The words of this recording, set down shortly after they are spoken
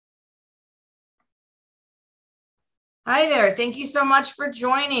Hi there. Thank you so much for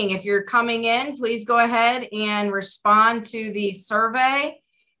joining. If you're coming in, please go ahead and respond to the survey.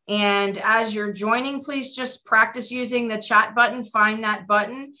 And as you're joining, please just practice using the chat button, find that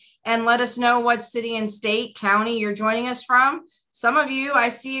button, and let us know what city and state, county you're joining us from. Some of you, I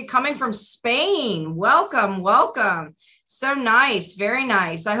see coming from Spain. Welcome, welcome. So nice, very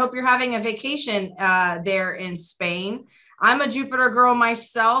nice. I hope you're having a vacation there in Spain. I'm a Jupiter girl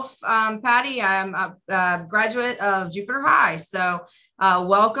myself, Patty. I'm a graduate of Jupiter High. So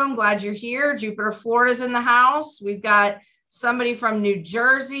welcome. Glad you're here. Jupiter, Florida's in the house. We've got somebody from New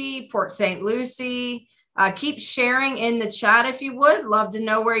Jersey, Port St. Lucie. Keep sharing in the chat if you would. Love to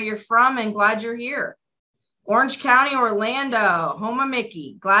know where you're from and glad you're here. Orange County, Orlando, home of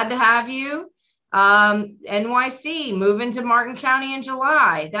Mickey. Glad to have you. NYC, moving to Martin County in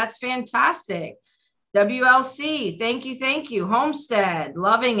July. That's fantastic. WLC, thank you, thank you. Homestead,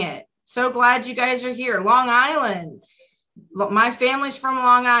 loving it. So glad you guys are here. Long Island, my family's from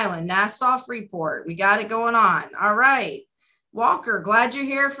Long Island, Nassau, Freeport. We got it going on. All right. Walker, glad you're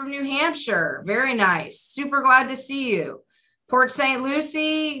here from New Hampshire. Very nice. Super glad to see you. Port St.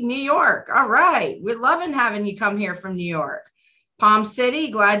 Lucie, New York. All right. We're loving having you come here from New York. Palm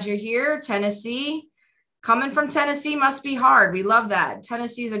City, glad you're here. Tennessee. Coming from Tennessee must be hard. We love that.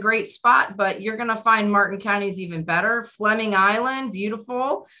 Tennessee is a great spot, but you're going to find Martin County is even better. Fleming Island,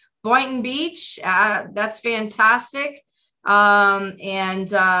 beautiful. Boynton Beach, that's fantastic.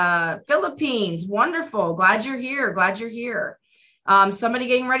 Philippines, wonderful. Glad you're here. Glad you're here. Somebody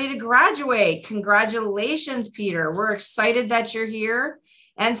getting ready to graduate. Congratulations, Peter. We're excited that you're here.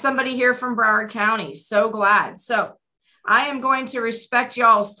 And somebody here from Broward County. So glad. So I am going to respect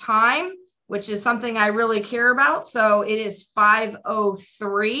y'all's time, which is something I really care about. So it is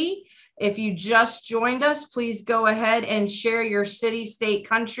 5:03. If you just joined us, please go ahead and share your city, state,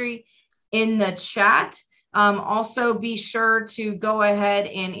 country in the chat. Also, be sure to go ahead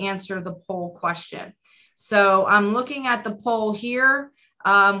and answer the poll question. So I'm looking at the poll here.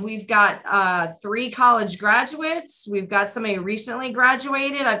 We've got 3 college graduates. We've got somebody recently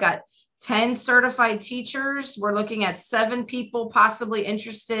graduated. I've got 10 certified teachers. We're looking at 7 people possibly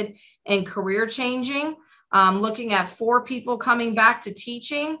interested in career changing. Looking at 4 people coming back to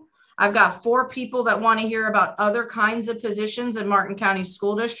teaching. I've got 4 people that want to hear about other kinds of positions in Martin County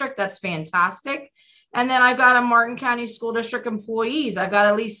School District. That's fantastic. And then I've got a Martin County School District employees. I've got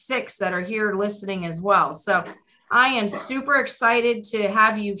at least 6 that are here listening as well. So I am super excited to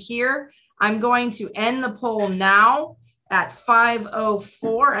have you here. I'm going to end the poll now at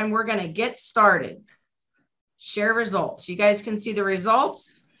 5:04, and we're going to get started. Share results. You guys can see the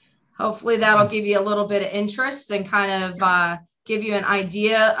results. Hopefully that'll give you a little bit of interest and kind of give you an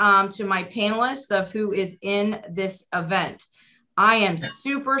idea to my panelists of who is in this event. I am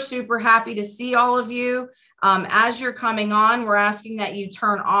super, super happy to see all of you. As you're coming on, we're asking that you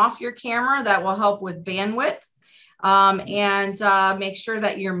turn off your camera. That will help with bandwidth, and make sure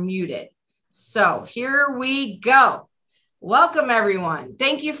that you're muted. So here we go. Welcome, everyone.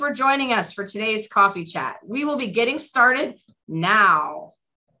 Thank you for joining us for today's coffee chat. We will be getting started now.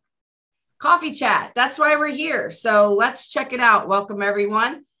 Coffee chat, that's why we're here. So let's check it out. Welcome,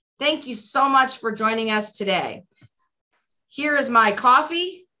 everyone. Thank you so much for joining us today. Here is my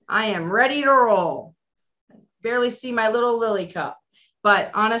coffee. I am ready to roll. Barely see my little lily cup, but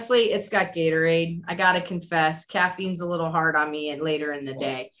honestly, it's got Gatorade. I got to confess, caffeine's a little hard on me later in the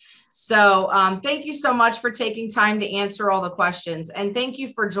day. So thank you so much for taking time to answer all the questions. And thank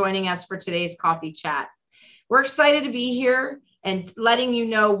you for joining us for today's coffee chat. We're excited to be here and letting you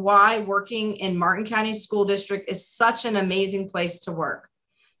know why working in Martin County School District is such an amazing place to work.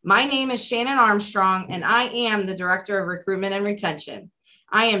 My name is Shannon Armstrong, and I am the Director of Recruitment and Retention.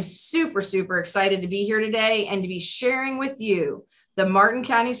 I am super, super excited to be here today and to be sharing with you the Martin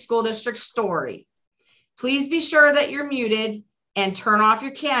County School District story. Please be sure that you're muted and turn off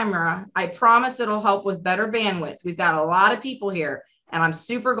your camera. I promise it'll help with better bandwidth. We've got a lot of people here, and I'm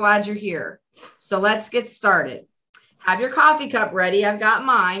super glad you're here. So let's get started. Have your coffee cup ready. I've got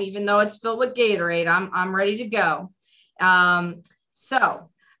mine, even though it's filled with Gatorade. I'm ready to go. So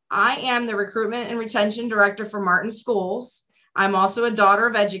I am the Recruitment and Retention Director for Martin Schools. I'm also a daughter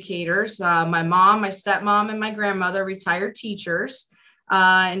of educators. My mom, my stepmom, and my grandmother retired teachers.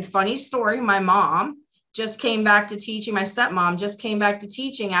 And funny story, my mom just came back to teaching. My stepmom just came back to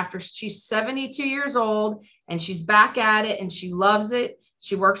teaching after she's 72 years old, and she's back at it, and she loves it.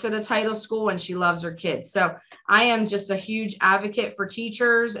 She works at a title school, and she loves her kids. So I am just a huge advocate for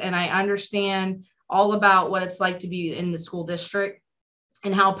teachers, and I understand all about what it's like to be in the school district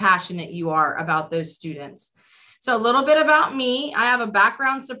and how passionate you are about those students. So a little bit about me. I have a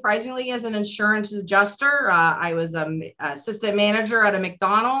background, surprisingly, as an insurance adjuster. I was an assistant manager at a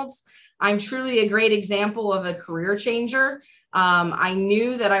McDonald's. I'm truly a great example of a career changer. I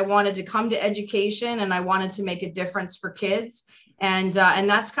knew that I wanted to come to education and I wanted to make a difference for kids. And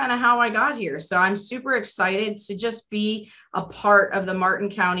that's kind of how I got here. So I'm super excited to just be a part of the Martin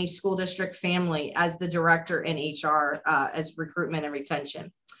County School District family as the director in HR, as recruitment and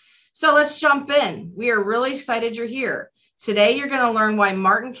retention. So let's jump in. We are really excited you're here. Today, you're going to learn why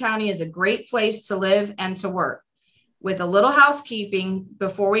Martin County is a great place to live and to work. With a little housekeeping,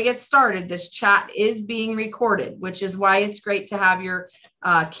 before we get started, this chat is being recorded, which is why it's great to have your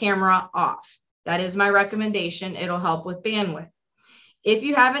camera off. That is my recommendation. It'll help with bandwidth. If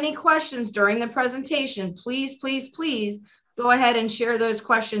you have any questions during the presentation, please, please, please go ahead and share those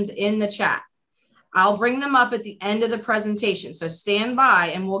questions in the chat. I'll bring them up at the end of the presentation, so stand by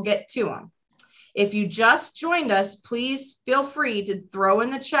and we'll get to them. If you just joined us, please feel free to throw in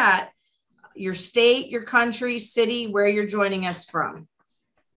the chat your state, your country, city, where you're joining us from.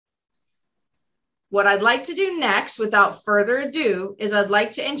 What I'd like to do next, without further ado, is I'd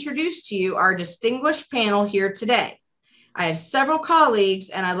like to introduce to you our distinguished panel here today. I have several colleagues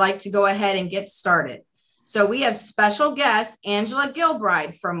and I'd like to go ahead and get started. So we have special guest Angela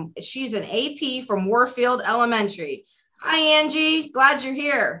Gilbride she's an AP from Warfield Elementary. Hi, Angie, glad you're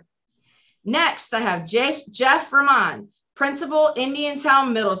here. Next, I have Jeff Ramon, principal,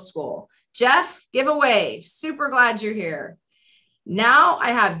 Indiantown Middle School. Jeff, give a wave. Super glad you're here. Now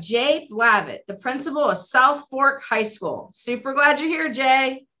I have Jay Blavitt, the principal of South Fork High School. Super glad you're here,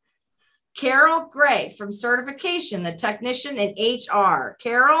 Jay. Carol Gray from Certification, the technician in HR.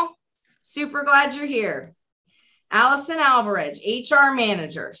 Carol, super glad you're here. Allison Alvarez, HR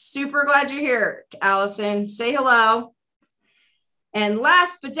manager. Super glad you're here, Allison. Say hello. And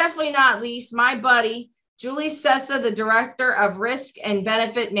last but definitely not least, my buddy, Julie Sessa, the director of Risk and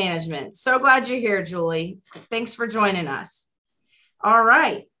Benefit Management. So glad you're here, Julie. Thanks for joining us. All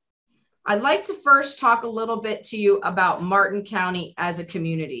right. I'd like to first talk a little bit to you about Martin County as a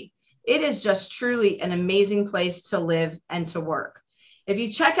community. It is just truly an amazing place to live and to work. If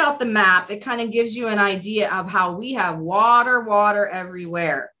you check out the map, it kind of gives you an idea of how we have water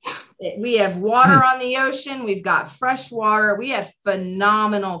everywhere. We have water on the ocean. We've got fresh water. We have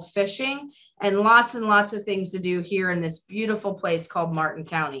phenomenal fishing and lots of things to do here in this beautiful place called Martin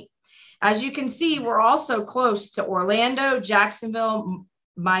County. As you can see, we're also close to Orlando, Jacksonville,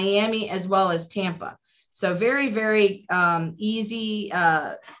 Miami, as well as Tampa. So very, very easy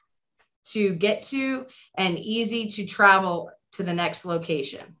to get to and easy to travel to the next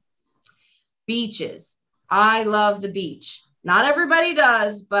location. Beaches. I love the beach. Not everybody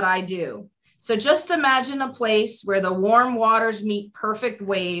does, but I do. So just imagine a place where the warm waters meet perfect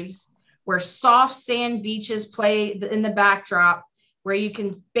waves, where soft sand beaches play in the backdrop, where you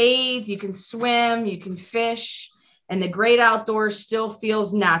can bathe, you can swim, you can fish, and the great outdoors still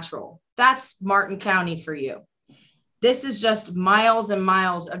feels natural. That's Martin County for you. This is just miles and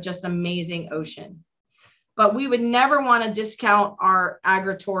miles of just amazing ocean. But we would never want to discount our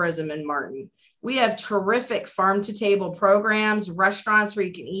agritourism in Martin. We have terrific farm-to-table programs, restaurants where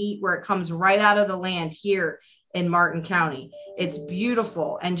you can eat, where it comes right out of the land here in Martin County. It's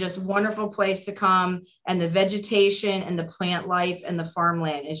beautiful and just wonderful place to come. And the vegetation and the plant life and the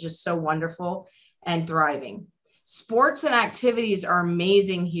farmland is just so wonderful and thriving. Sports and activities are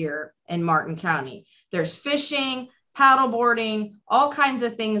amazing here in Martin County. There's fishing, paddleboarding, all kinds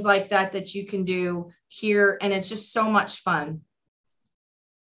of things like that that you can do here. And it's just so much fun.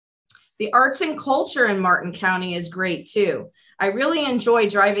 The arts and culture in Martin County is great too. I really enjoy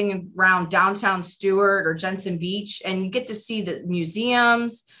driving around downtown Stewart or Jensen Beach, and you get to see the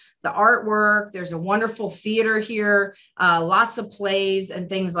museums, the artwork. There's a wonderful theater here, lots of plays and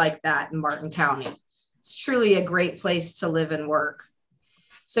things like that in Martin County. It's truly a great place to live and work.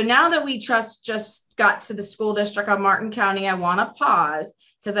 So now that we just got to the school district of Martin County, I want to pause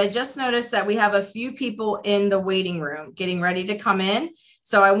because I just noticed that we have a few people in the waiting room getting ready to come in.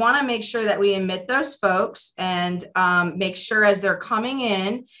 So I want to make sure that we admit those folks and make sure as they're coming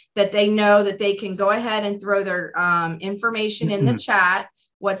in that they know that they can go ahead and throw their information in the chat,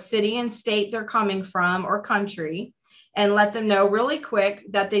 what city and state they're coming from or country, and let them know really quick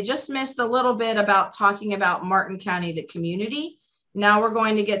that they just missed a little bit about talking about Martin County, the community. Now we're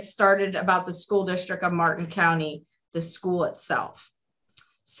going to get started about the school district of Martin County, the school itself.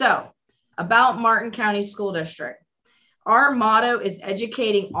 So about Martin County School District, our motto is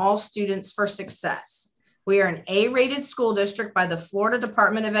educating all students for success. We are an A-rated school district by the Florida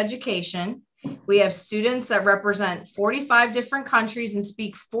Department of Education. We have students that represent 45 different countries and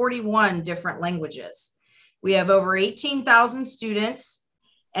speak 41 different languages. We have over 18,000 students,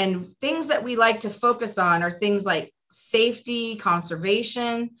 and things that we like to focus on are things like safety,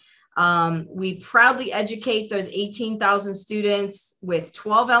 conservation. We proudly educate those 18,000 students with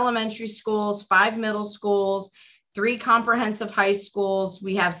 12 elementary schools, 5 middle schools, 3 comprehensive high schools.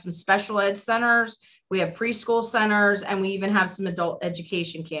 We have some special ed centers. We have preschool centers, and we even have some adult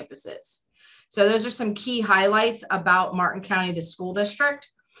education campuses. So those are some key highlights about Martin County, the school district.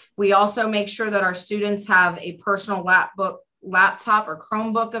 We also make sure that our students have a personal laptop or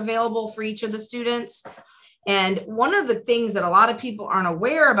Chromebook available for each of the students. And one of the things that a lot of people aren't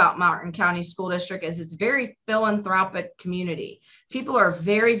aware about Martin County School District is it's a very philanthropic community. People are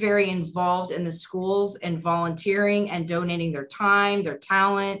very, very involved in the schools and volunteering and donating their time, their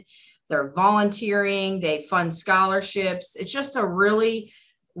talent. They're volunteering, they fund scholarships. It's just a really,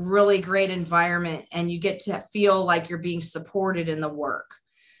 really great environment, and you get to feel like you're being supported in the work.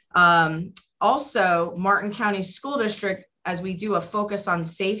 Also, Martin County School District, as we do a focus on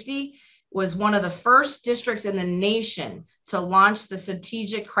safety, was one of the first districts in the nation to launch the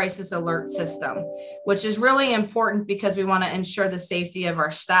strategic crisis alert system, which is really important because we want to ensure the safety of our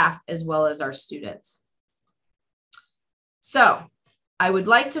staff as well as our students. So I would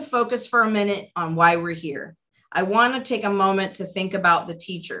like to focus for a minute on why we're here. I want to take a moment to think about the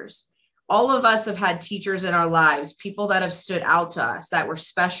teachers. All of us have had teachers in our lives, people that have stood out to us, that were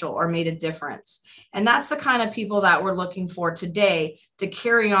special or made a difference. And that's the kind of people that we're looking for today to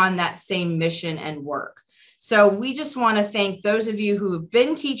carry on that same mission and work. So we just want to thank those of you who have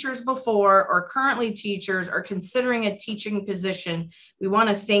been teachers before or currently teachers or considering a teaching position. We want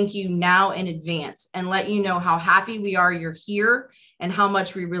to thank you now in advance and let you know how happy we are you're here and how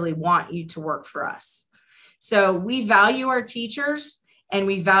much we really want you to work for us. So we value our teachers and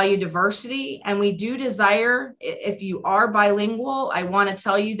we value diversity, and we do desire, if you are bilingual, I want to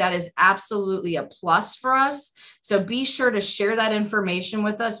tell you that is absolutely a plus for us. So be sure to share that information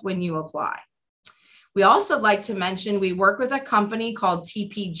with us when you apply. We also like to mention we work with a company called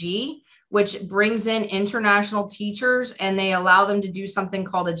TPG, which brings in international teachers, and they allow them to do something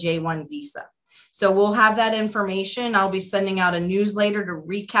called a J1 visa. So we'll have that information. I'll be sending out a newsletter to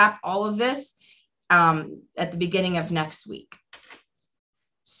recap all of this at the beginning of next week.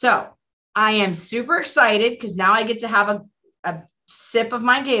 So I am super excited because now I get to have a sip of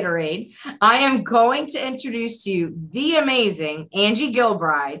my Gatorade. I am going to introduce to you the amazing Angie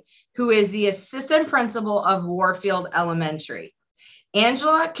Gilbride, who is the assistant principal of Warfield Elementary.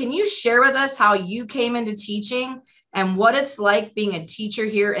 Angela, can you share with us how you came into teaching and what it's like being a teacher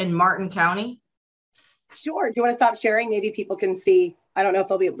here in Martin County? Sure. Do you want to stop sharing? Maybe people can see. I don't know if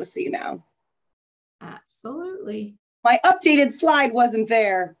they'll be able to see now. Absolutely. My updated slide wasn't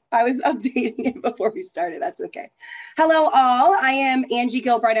there. I was updating it before we started. That's okay. Hello, all. I am Angie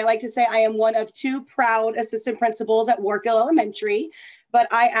Gilbride. I like to say I am one of 2 proud assistant principals at Warfield Elementary, but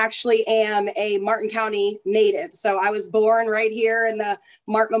I actually am a Martin County native. So I was born right here in the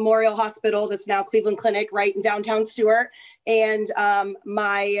Martin Memorial Hospital, that's now Cleveland Clinic, right in downtown Stuart. And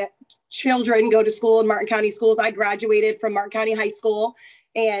my children go to school in Martin County schools. I graduated from Martin County High School.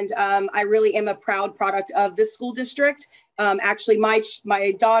 And I really am a proud product of this school district. Actually,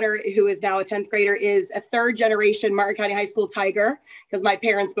 my daughter, who is now a 10th grader, is a 3rd generation Martin County High School Tiger, because my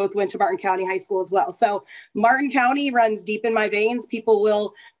parents both went to Martin County High School as well. So Martin County runs deep in my veins. People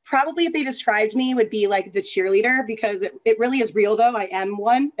will probably, if they described me, would be like the cheerleader, because it really is real though. I am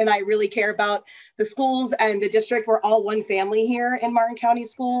one, and I really care about the schools and the district. We're all one family here in Martin County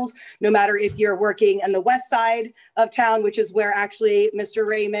schools, no matter if you're working on the west side of town, which is where actually Mr.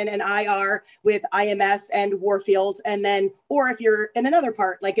 Raymond and I are with IMS and Warfield, and then, or if you're in another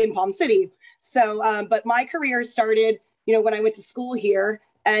part, like in Palm City. So, but my career started, when I went to school here.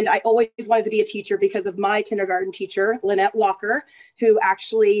 And I always wanted to be a teacher because of my kindergarten teacher, Lynette Walker, who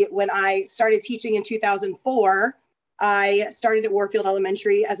actually, when I started teaching in 2004, I started at Warfield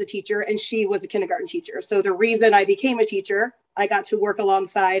Elementary as a teacher, and she was a kindergarten teacher. So the reason I became a teacher, I got to work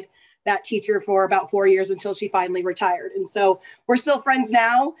alongside that teacher for about 4 years until she finally retired. And so we're still friends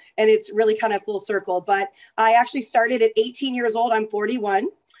now, and it's really kind of full circle. But I actually started at 18 years old. I'm 41,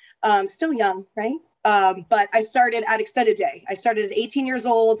 still young, right? But I started at Extended Day. I started at 18 years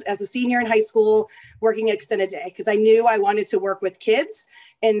old as a senior in high school working at Extended Day because I knew I wanted to work with kids.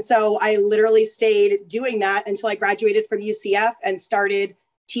 And so I literally stayed doing that until I graduated from UCF and started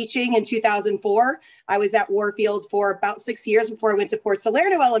teaching in 2004. I was at Warfield for about 6 years before I went to Port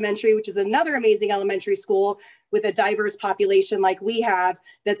Salerno Elementary, which is another amazing elementary school with a diverse population like we have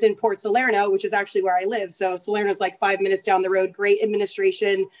that's in Port Salerno, which is actually where I live. So Salerno is like 5 minutes down the road, great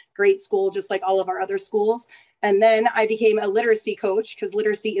administration, great school, just like all of our other schools. And then I became a literacy coach because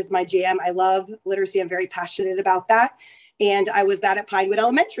literacy is my jam. I love literacy. I'm very passionate about that. And I was that at Pinewood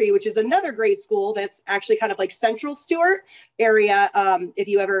Elementary, which is another great school that's actually kind of like Central Stewart area. If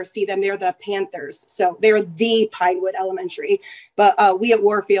you ever see them, they're the Panthers. So they're the Pinewood Elementary. But we at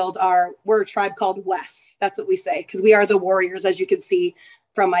Warfield we're a tribe called Wes. That's what we say, because we are the warriors, as you can see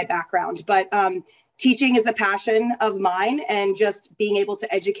from my background. But teaching is a passion of mine, and just being able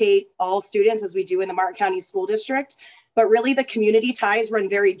to educate all students as we do in the Martin County School District. But really the community ties run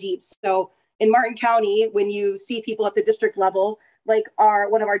very deep. So in Martin County, when you see people at the district level, like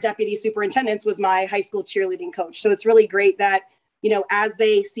one of our deputy superintendents was my high school cheerleading coach. So it's really great that, as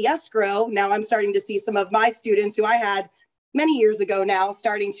they see us grow, now I'm starting to see some of my students who I had many years ago now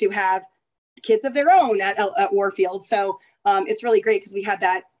starting to have kids of their own at Warfield. So it's really great because we have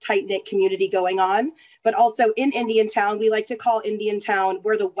that tight-knit community going on. But also in Indiantown, we like to call Indiantown,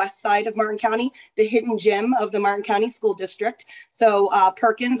 we're the west side of Martin County, the hidden gem of the Martin County School District. So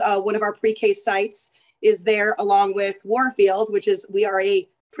Perkins, one of our pre-K sites, is there along with Warfield, we are a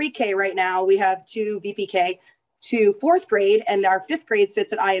pre-K right now. We have 2 VPK to 4th grade, and our 5th grade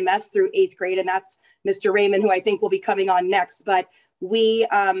sits at IMS through 8th grade. And that's Mr. Raymond, who I think will be coming on next. But we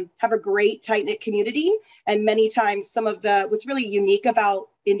have a great tight-knit community, and many times what's really unique about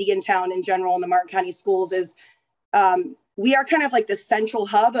Indiantown in general in the Martin County schools is we are kind of like the central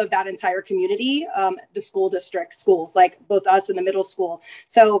hub of that entire community, the school district schools, like both us and the middle school.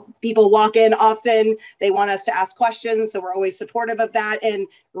 So people walk in often, they want us to ask questions, so we're always supportive of that. And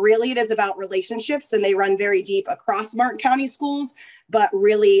really it is about relationships, and they run very deep across Martin County schools, but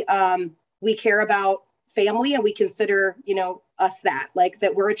really we care about family, and we consider, us that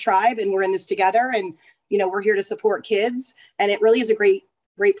we're a tribe and we're in this together, and, we're here to support kids. And it really is a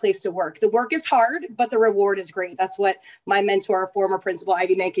great place to work. The work is hard, but the reward is great. That's what my mentor, former principal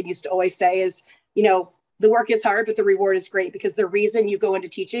Ivy Menken, used to always say is, the work is hard, but the reward is great, because the reason you go into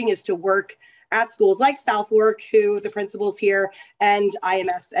teaching is to work at schools like Southwark, who the principal's here, and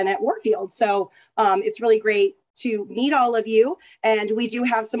IMS, and at Warfield. So it's really great to meet all of you. And we do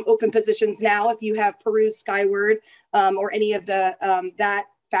have some open positions now. If you have perused Skyward or any of the that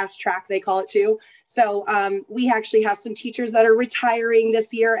fast track, they call it too. So we actually have some teachers that are retiring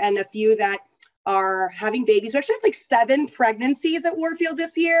this year, and a few that are having babies. We actually have like 7 pregnancies at Warfield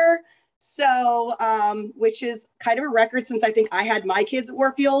this year. So, which is kind of a record since I think I had my kids at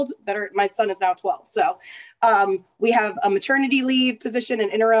Warfield. My son is now 12. So we have a maternity leave position,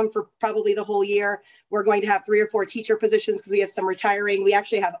 an interim for probably the whole year. We're going to have 3 or 4 teacher positions because we have some retiring. We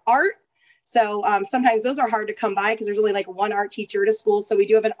actually have art. So sometimes those are hard to come by because there's only like 1 art teacher at a school. So we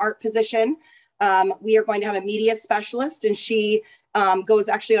do have an art position. We are going to have a media specialist, and she goes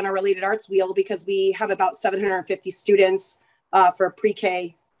actually on a related arts wheel because we have about 750 students for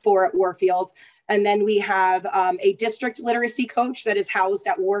pre-K for at Warfield. And then we have a district literacy coach that is housed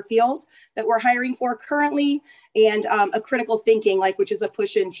at Warfield that we're hiring for currently, and a critical thinking, which is a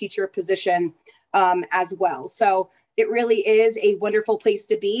push-in teacher position as well. So it really is a wonderful place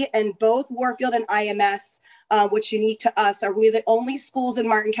to be. And both Warfield and IMS, what's unique to us, are we the only schools in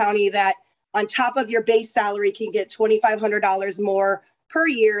Martin County that on top of your base salary can get $2,500 more per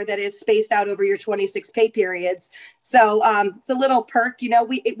year that is spaced out over your 26 pay periods. So it's a little perk.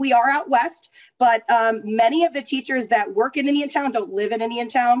 We are out west, but many of the teachers that work in Indiantown don't live in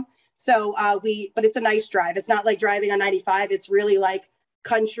Indiantown. So but it's a nice drive. It's not like driving on 95. It's really like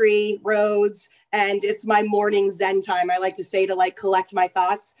country roads, and it's my morning Zen time. I like to say, to collect my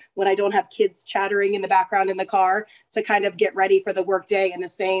thoughts when I don't have kids chattering in the background in the car, to kind of get ready for the work day, and the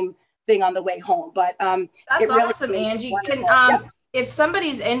same thing on the way home. But that's awesome, Angie. If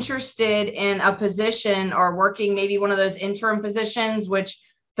somebody's interested in a position or working maybe one of those interim positions, which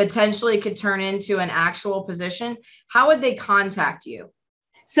potentially could turn into an actual position, how would they contact you?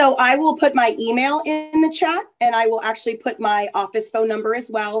 So I will put my email in the chat, and I will actually put my office phone number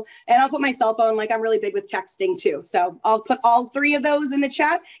as well. And I'll put my cell phone, I'm really big with texting too. So I'll put all 3 of those in the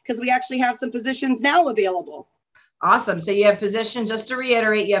chat because we actually have some positions now available. Awesome. So you have positions, just to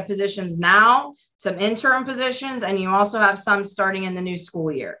reiterate, you have positions now, some interim positions, and you also have some starting in the new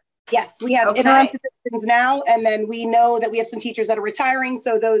school year. Yes, we have interim positions now, and then we know that we have some teachers that are retiring,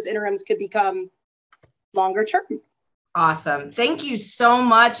 so those interims could become longer term. Awesome. Thank you so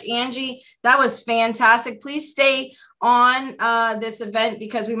much, Angie. That was fantastic. Please stay on this event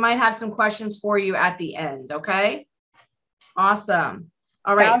because we might have some questions for you at the end. Okay. Awesome.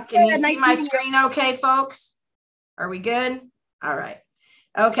 All right. Sounds Can good. you see my screen okay, folks? Are we good? All right.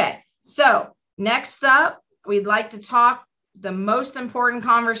 Okay. So next up, we'd like to talk. The most important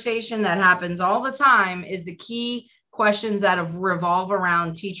conversation that happens all the time is the key questions that revolve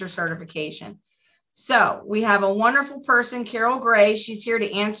around teacher certification. So we have a wonderful person, Carol Gray. She's here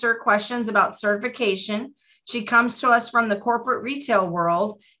to answer questions about certification. She comes to us from the corporate retail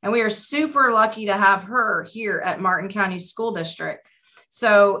world, and we are super lucky to have her here at Martin County School District.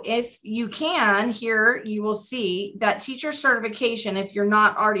 So if you can, here you will see that teacher certification, if you're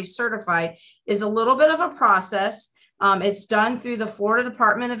not already certified, is a little bit of a process. It's done through the Florida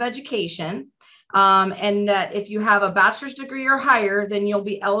Department of Education. And that if you have a bachelor's degree or higher, then you'll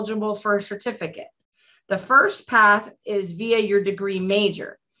be eligible for a certificate. The first path is via your degree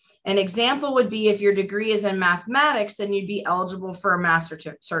major. An example would be if your degree is in mathematics, then you'd be eligible for a master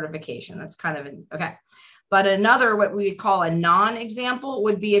certification. That's kind of okay. But another, what we call a non-example,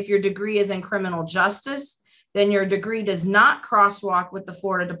 would be if your degree is in criminal justice, then your degree does not crosswalk with the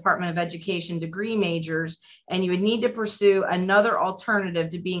Florida Department of Education degree majors, and you would need to pursue another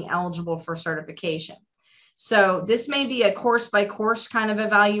alternative to being eligible for certification. So this may be a course by course kind of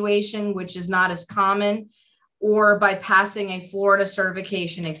evaluation, which is not as common, or by passing a Florida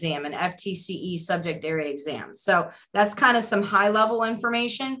certification exam, an FTCE subject area exam. So that's kind of some high level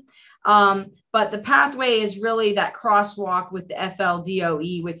information. But the pathway is really that crosswalk with the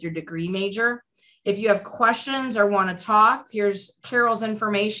FLDOE with your degree major. If you have questions or want to talk, here's Carol's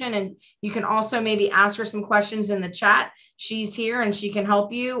information, and you can also maybe ask her some questions in the chat. She's here and she can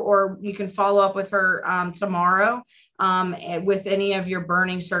help you, or you can follow up with her tomorrow with any of your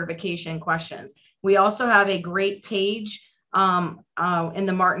burning certification questions. We also have a great page in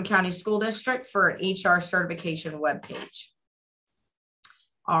the Martin County School District for an HR certification webpage.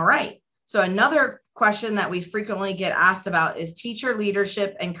 All right. So another question that we frequently get asked about is teacher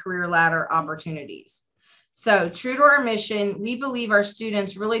leadership and career ladder opportunities. So true to our mission, we believe our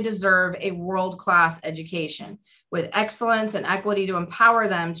students really deserve a world-class education with excellence and equity to empower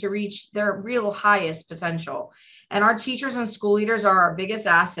them to reach their real highest potential. And our teachers and school leaders are our biggest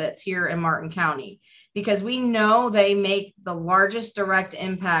assets here in Martin County, because we know they make the largest direct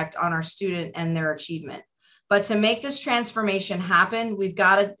impact on our student and their achievement. But to make this transformation happen, we've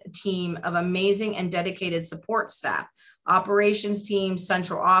got a team of amazing and dedicated support staff, operations teams,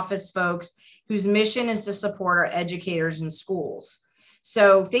 central office folks, whose mission is to support our educators in schools.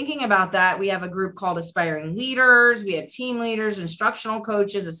 So thinking about that, we have a group called Aspiring Leaders. We have team leaders, instructional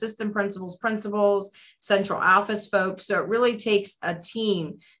coaches, assistant principals, central office folks. So it really takes a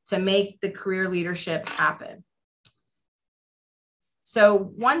team to make the career leadership happen.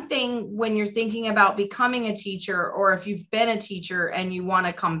 So one thing when you're thinking about becoming a teacher, or if you've been a teacher and you want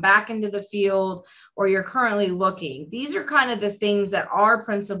to come back into the field, or you're currently looking, these are kind of the things that our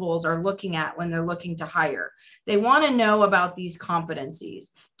principals are looking at when they're looking to hire. They want to know about these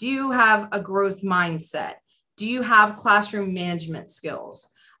competencies. Do you have a growth mindset? Do you have classroom management skills?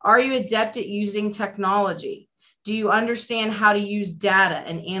 Are you adept at using technology? Do you understand how to use data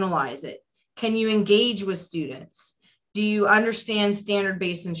and analyze it? Can you engage with students? Do you understand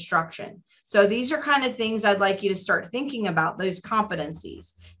standard-based instruction? So these are kind of things I'd like you to start thinking about, those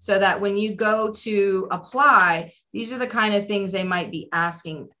competencies, so that when you go to apply, these are the kind of things they might be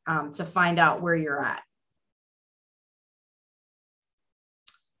asking to find out where you're at.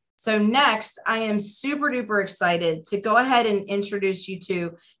 So next, I am super duper excited to go ahead and introduce you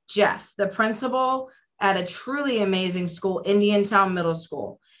to Jeff, the principal at a truly amazing school, Indiantown Middle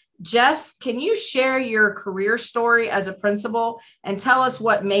School. Jeff, can you share your career story as a principal and tell us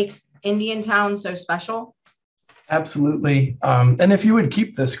what makes Indiantown so special? Absolutely. And if you would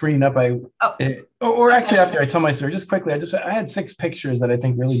keep the screen up, actually after I tell my story, just quickly, I had 6 pictures that I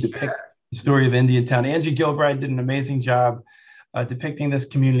think really depict the story of Indiantown. Angie Gilbride did an amazing job depicting this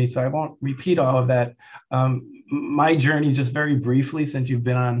community, so I won't repeat all of that. My journey, just very briefly, since you've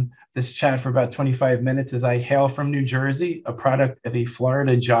been on this chat for about 25 minutes, is I hail from New Jersey, a product of a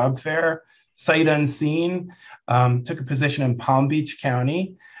Florida job fair, sight unseen, took a position in Palm Beach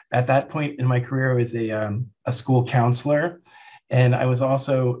County. At that point in my career, I was a school counselor, and I was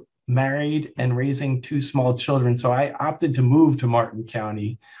also married and raising 2 small children. So I opted to move to Martin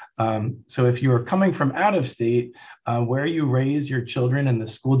County. So if you're coming from out of state, where you raise your children and the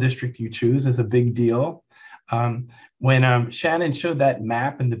school district you choose is a big deal. When Shannon showed that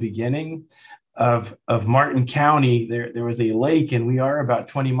map in the beginning of Martin County, there was a lake, and we are about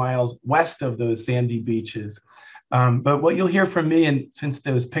 20 miles west of those sandy beaches. But what you'll hear from me, and since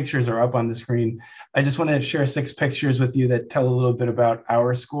those pictures are up on the screen, I just want to share 6 pictures with you that tell a little bit about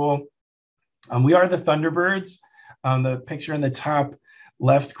our school. We are the Thunderbirds. The picture in the top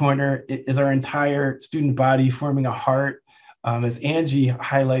left corner is our entire student body forming a heart. As Angie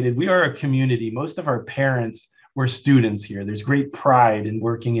highlighted, we are a community. Most of our parents were students here. There's great pride in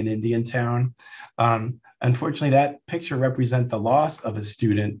working in Indiantown. Unfortunately, that picture represents the loss of a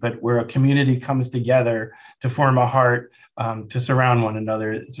student, but where a community comes together to form a heart, to surround one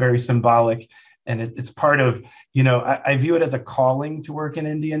another. It's very symbolic. And it's part of, I view it as a calling to work in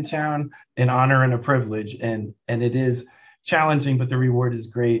Indiantown, an honor and a privilege. And it is challenging, but the reward is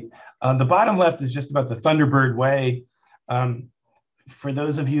great. The bottom left is just about the Thunderbird Way. For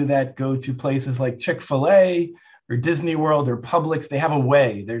those of you that go to places like Chick-fil-A or Disney World or Publix, they have a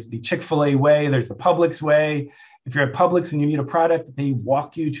way. There's the Chick-fil-A way, there's the Publix way. If you're at Publix and you need a product, they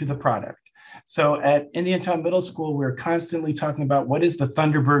walk you to the product. So at Indiantown Middle School, we're constantly talking about what is the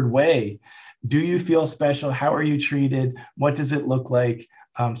Thunderbird Way? Do you feel special? How are you treated? What does it look like?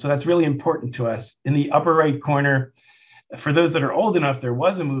 So that's really important to us. In the upper right corner, for those that are old enough, there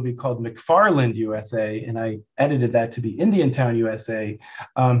was a movie called McFarland USA, and I edited that to be Indiantown USA.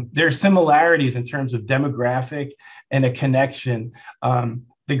 There are similarities in terms of demographic and a connection.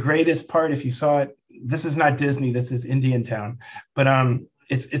 The greatest part, if you saw it, this is not Disney, this is Indiantown, but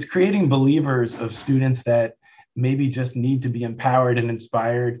it's creating believers of students that maybe just need to be empowered and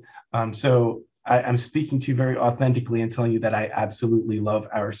inspired. So I'm speaking to you very authentically and telling you that I absolutely love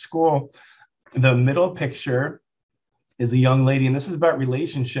our school. The middle picture is a young lady, and this is about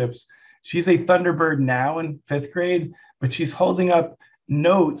relationships. She's a Thunderbird now in 5th grade, but she's holding up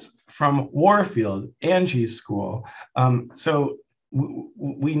notes from Warfield, Angie's school. So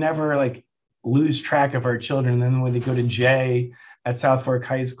we never lose track of our children. And then when they go to Jay at South Fork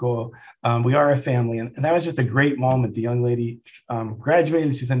High School, we are a family. And that was just a great moment. The young lady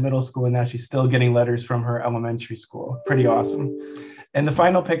graduated, she's in middle school, and now she's still getting letters from her elementary school. Pretty awesome. And the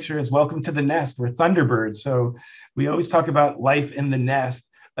final picture is welcome to the nest. We're Thunderbirds. So we always talk about life in the nest.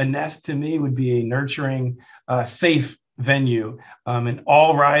 A nest to me would be a nurturing, safe venue. And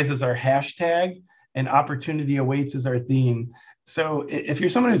all rise is our hashtag, and opportunity awaits is our theme. So if you're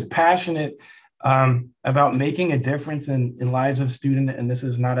someone who's passionate about making a difference in lives of students, and this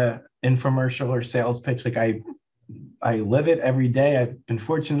is not an infomercial or sales pitch, I live it every day. I've been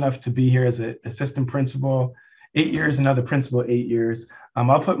fortunate enough to be here as an assistant principal 8 years, another principal 8 years.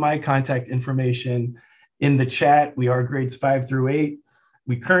 I'll put my contact information in the chat. We are grades 5 through 8.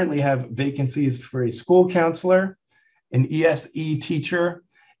 We currently have vacancies for a school counselor, an ESE teacher,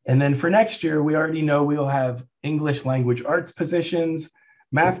 and then for next year, we already know we'll have English language arts positions,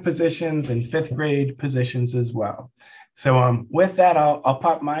 math positions, and 5th grade positions as well. So with that, I'll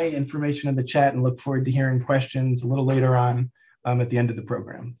pop my information in the chat and look forward to hearing questions a little later on at the end of the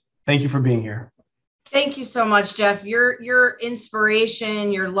program. Thank you for being here. Thank you so much, Jeff. Your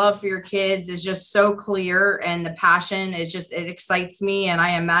inspiration, your love for your kids is just so clear, and the passion it excites me. And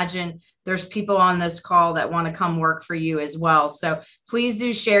I imagine there's people on this call that want to come work for you as well. So please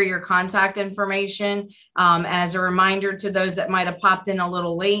do share your contact information. As a reminder to those that might have popped in a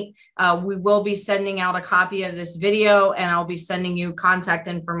little late, we will be sending out a copy of this video, and I'll be sending you contact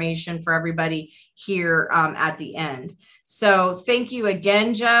information for everybody here at the end. So thank you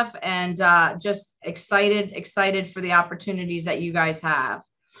again, Jeff, and just excited for the opportunities that you guys have.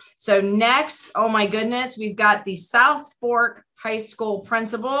 So next, oh my goodness, we've got the South Fork High School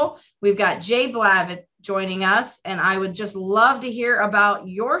principal. We've got Jay Blavitt joining us, and I would just love to hear about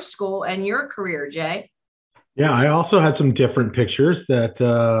your school and your career, Jay. Yeah, I also had some different pictures that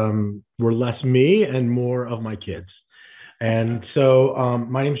were less me and more of my kids. And so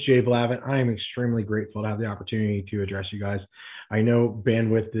my name is Jay Blavitt. I am extremely grateful to have the opportunity to address you guys. I know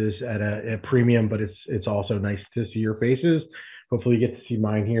bandwidth is at a premium, but it's also nice to see your faces. Hopefully you get to see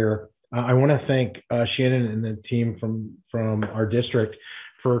mine here. I want to thank Shannon and the team from our district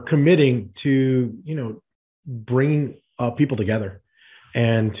for committing to, bringing people together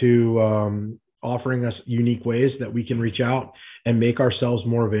and to offering us unique ways that we can reach out and make ourselves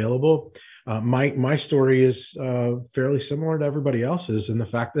more available. My story is fairly similar to everybody else's in the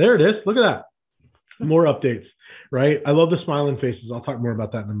fact that there it is. Look at that. More updates, right? I love the smiling faces. I'll talk more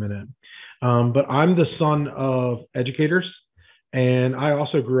about that in a minute. But I'm the son of educators, and I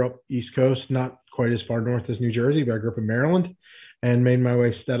also grew up East Coast, not quite as far north as New Jersey, but I grew up in Maryland and made my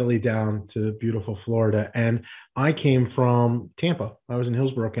way steadily down to beautiful Florida. And I came from Tampa. I was in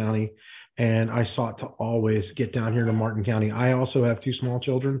Hillsborough County, and I sought to always get down here to Martin County. I also have 2 small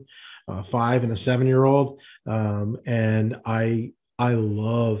children, 5 and a 7-year-old. And I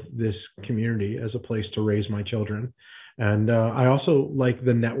love this community as a place to raise my children. And I also like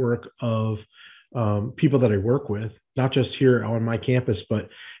the network of people that I work with, not just here on my campus, but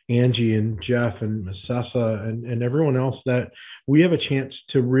Angie and Jeff and Sessa and everyone else, that we have a chance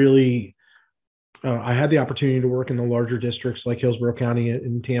to really, I had the opportunity to work in the larger districts like Hillsborough County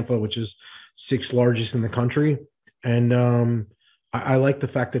in Tampa, which is 6th largest in the country. And I like the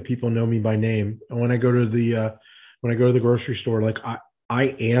fact that people know me by name. And when I go to the grocery store, like I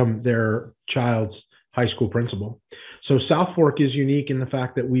am their child's high school principal. So South Fork is unique in the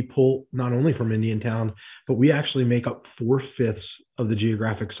fact that we pull not only from Indiantown, but we actually make up 4/5 of the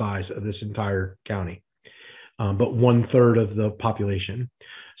geographic size of this entire county, but 1/3 of the population.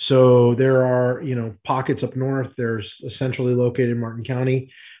 So there are, pockets up north. There's a centrally located Martin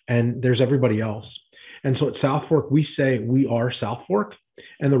County, and there's everybody else. And so at South Fork, we say we are South Fork.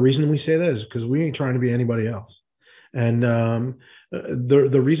 And the reason we say that is because we ain't trying to be anybody else. And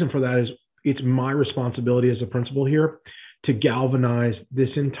the reason for that is it's my responsibility as a principal here to galvanize this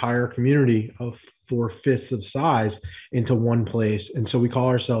entire community of 4/5 of size into one place. And so we call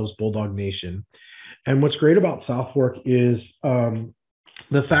ourselves Bulldog Nation. And what's great about South Fork is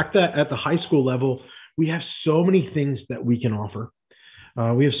the fact that at the high school level, we have so many things that we can offer.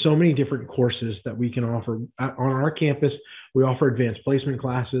 We have so many different courses that we can offer. On our campus, we offer advanced placement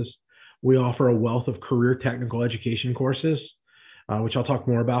classes. We offer a wealth of career technical education courses, which I'll talk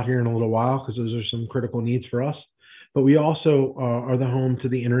more about here in a little while because those are some critical needs for us. But we also are the home to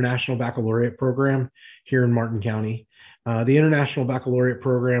the International Baccalaureate program here in Martin County. The International Baccalaureate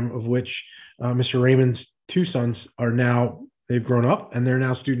program, of which Mr. Raymond's two sons are now, they've grown up and they're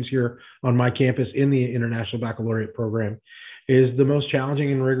now students here on my campus in the International Baccalaureate program, is the most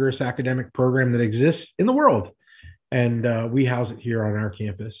challenging and rigorous academic program that exists in the world. And we house it here on our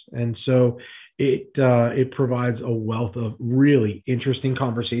campus. And so it provides a wealth of really interesting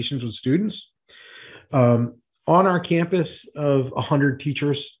conversations with students. On our campus of 100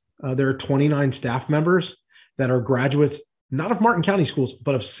 teachers, there are 29 staff members that are graduates, not of Martin County schools,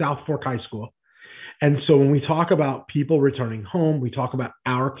 but of South Fork High School. And so when we talk about people returning home, we talk about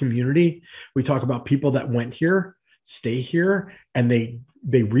our community, we talk about people that went here, stay here, and they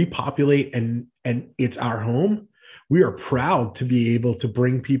repopulate and it's our home. We are proud to be able to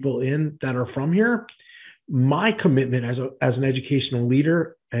bring people in that are from here. My commitment as an educational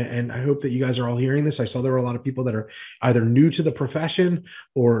leader, and I hope that you guys are all hearing this. I saw there were a lot of people that are either new to the profession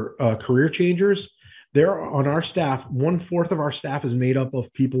or career changers. There on our staff, 1/4 of our staff is made up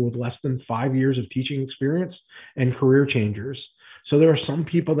of people with less than 5 years of teaching experience and career changers. So there are some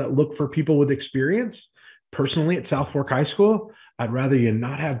people that look for people with experience. Personally, at South Fork High School, I'd rather you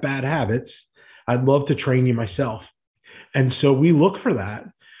not have bad habits. I'd love to train you myself. And so we look for that.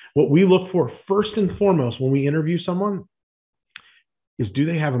 What we look for first and foremost when we interview someone is, do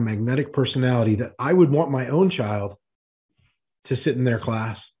they have a magnetic personality that I would want my own child to sit in their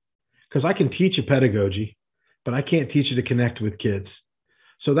class? Because I can teach you pedagogy, but I can't teach you to connect with kids.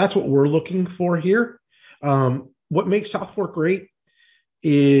 So that's what we're looking for here. What makes South Fork great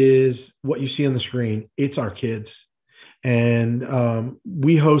is what you see on the screen. It's our kids. And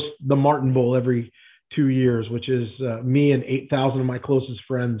we host the Martin Bowl every 2 years, which is me and 8,000 of my closest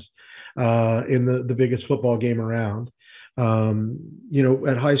friends in the biggest football game around.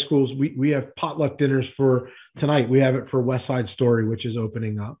 At high schools, we have potluck dinners for tonight. We have it for West Side Story, which is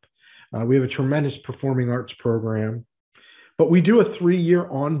opening up. We have a tremendous performing arts program, but we do a 3-year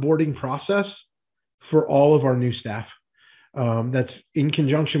onboarding process for all of our new staff. That's in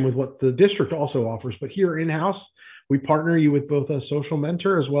conjunction with what the district also offers. But here in-house, we partner you with both a social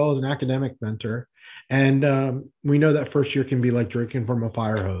mentor as well as an academic mentor. And we know that first year can be like drinking from a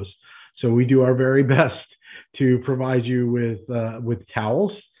fire hose. So we do our very best to provide you with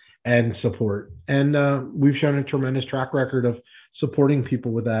towels and support. And we've shown a tremendous track record of supporting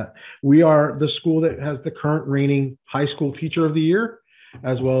people with that. We are the school that has the current reigning high school teacher of the year,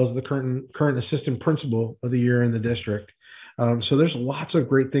 as well as the current assistant principal of the year in the district. So there's lots of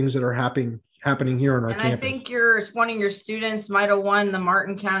great things that are happening here on our campus. And I think one of your students might have won the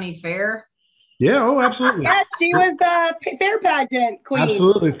Martin County Fair. Yeah, oh, absolutely. Yeah, she was the fair pageant queen.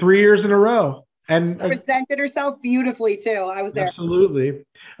 Absolutely, 3 years in a row. And presented herself beautifully too. I was there. Absolutely.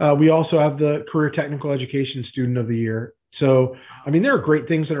 We also have the Career Technical Education Student of the Year. So, I mean, there are great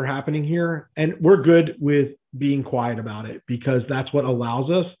things that are happening here, and we're good with being quiet about it because that's what allows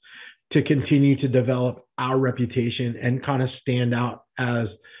us to continue to develop our reputation and kind of stand out as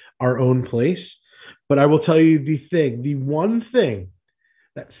our own place. But I will tell you the one thing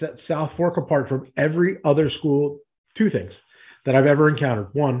that sets South Fork apart from every other school, 2 things that I've ever encountered.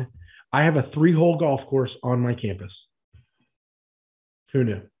 One, I have a 3-hole golf course on my campus. Who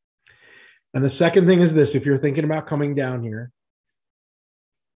knew? And the second thing is this: if you're thinking about coming down here,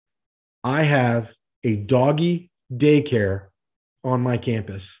 I have a doggy daycare on my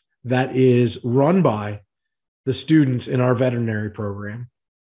campus that is run by the students in our veterinary program.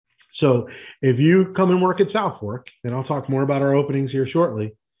 So if you come and work at South Fork, and I'll talk more about our openings here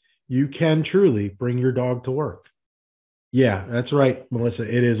shortly, you can truly bring your dog to work. Yeah, that's right, Melissa.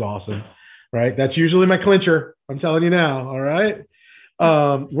 It is awesome, right? That's usually my clincher. I'm telling you now. All right.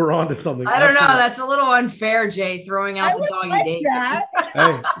 We're on to something. I don't know. That's a little unfair, Jay, throwing out the dog you dated.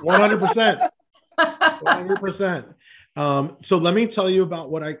 Hey, 100%. 100%. So let me tell you about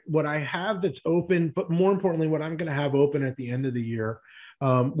what I have that's open, but more importantly, what I'm going to have open at the end of the year.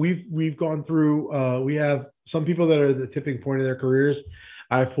 We've gone through, we have some people that are at the tipping point of their careers.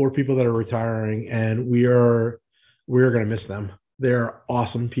 I have 4 people that are retiring, and we're going to miss them. They're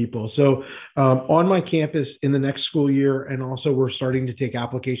awesome people. So on my campus in the next school year, and also we're starting to take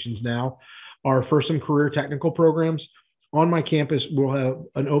applications now, are for some career technical programs. On my campus, we'll have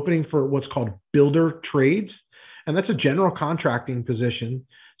an opening for what's called builder trades, and that's a general contracting position.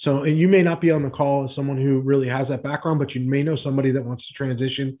 So and you may not be on the call as someone who really has that background, but you may know somebody that wants to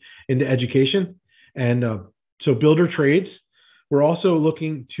transition into education. And so builder trades. We're also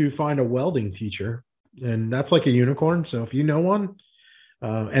looking to find a welding teacher, and that's like a unicorn. So if you know one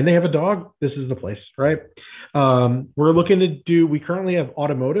and they have a dog, this is the place, right? We're looking to do, we currently have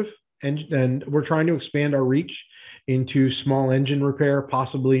automotive, and we're trying to expand our reach into small engine repair,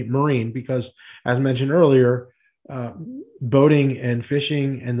 possibly marine, because as mentioned earlier, boating and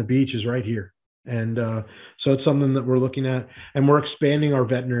fishing and the beach is right here. And so it's something that we're looking at, and we're expanding our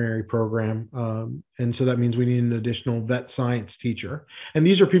veterinary program. And so that means we need an additional vet science teacher. And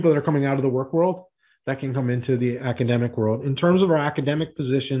these are people that are coming out of the work world that can come into the academic world. In terms of our academic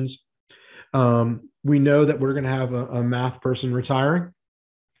positions, we know that we're going to have a math person retiring.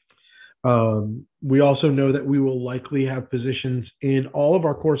 We also know that we will likely have positions in all of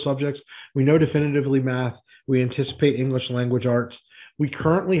our core subjects. We know definitively math. We anticipate English language arts. We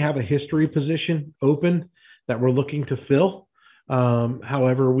currently have a history position open that we're looking to fill.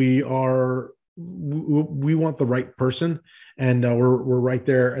 However, we want the right person, and we're right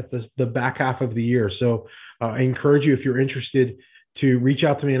there at the back half of the year. So I encourage you, if you're interested, to reach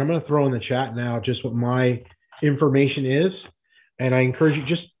out to me. And I'm going to throw in the chat now just what my information is. And I encourage you,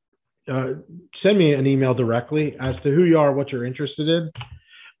 just send me an email directly as to who you are, what you're interested in,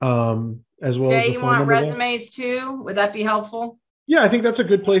 as well. Jay, you want resumes too? Would that be helpful? Yeah, I think that's a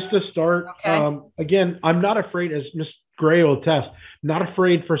good place to start. Okay. Again, I'm not afraid, as Ms. Gray will attest, not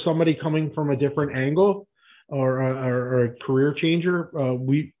afraid for somebody coming from a different angle or a career changer.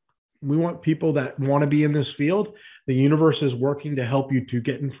 We want people that want to be in this field. The universe is working to help you to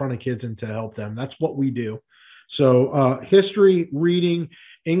get in front of kids and to help them. That's what we do. So history, reading,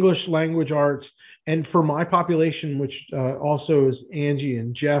 English language arts, and for my population, which also is Angie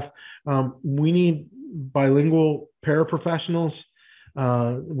and Jeff, we need bilingual paraprofessionals.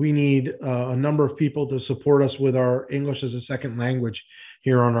 We need a number of people to support us with our English as a second language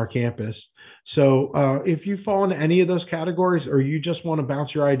here on our campus. So if you fall into any of those categories, or you just want to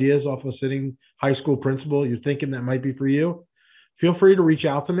bounce your ideas off a sitting high school principal, you're thinking that might be for you, feel free to reach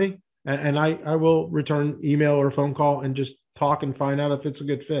out to me, and I will return email or phone call and just talk and find out if it's a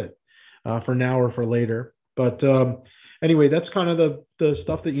good fit for now or for later. But anyway, that's kind of the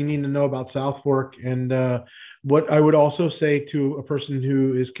stuff that you need to know about South Fork. And what I would also say to a person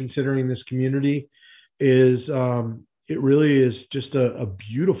who is considering this community is it really is just a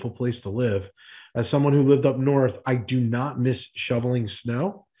beautiful place to live. As someone who lived up north, I do not miss shoveling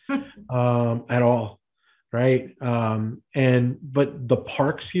snow at all, right? But the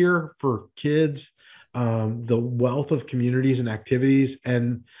parks here for kids, the wealth of communities and activities,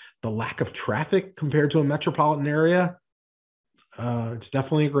 and the lack of traffic compared to a metropolitan area, it's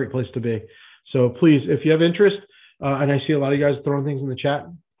definitely a great place to be. So please, if you have interest, and I see a lot of you guys throwing things in the chat,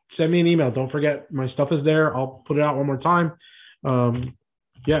 send me an email. Don't forget, my stuff is there. I'll put it out one more time.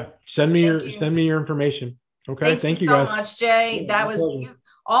 Yeah, send me your information. Okay, thank you so guys much, Jay. That was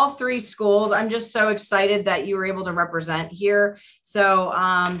all 3 schools. I'm just so excited that you were able to represent here. So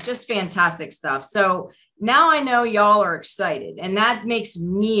just fantastic stuff. So now I know y'all are excited, and that makes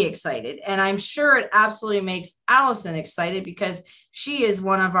me excited. And I'm sure it absolutely makes Allison excited, because she is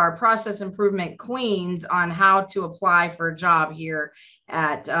one of our process improvement queens on how to apply for a job here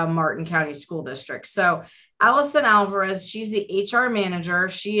at Martin County School District. So Allison Alvarez, she's the HR manager.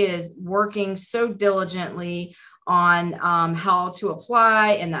 She is working so diligently on how to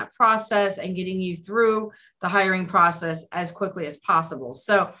apply in that process and getting you through the hiring process as quickly as possible.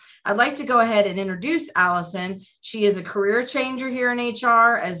 So I'd like to go ahead and introduce Allison. She is a career changer here in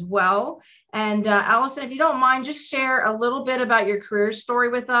HR as well. And Allison, if you don't mind, just share a little bit about your career story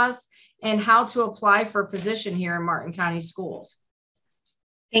with us and how to apply for a position here in Martin County Schools.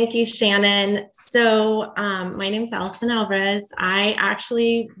 Thank you, Shannon. So my name is Allison Alvarez. I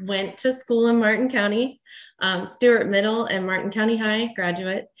actually went to school in Martin County, Stewart Middle and Martin County High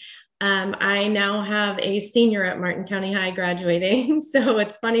graduate. I now have a senior at Martin County High graduating. So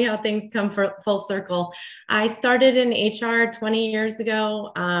it's funny how things come full circle. I started in HR 20 years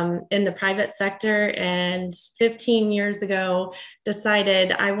ago in the private sector, and 15 years ago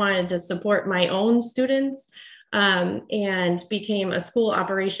decided I wanted to support my own students and became a school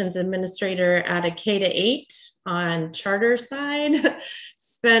operations administrator at a K-8 on charter side.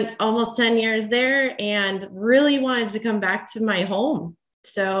 Spent almost 10 years there and really wanted to come back to my home.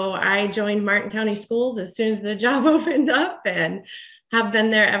 So I joined Martin County Schools as soon as the job opened up and have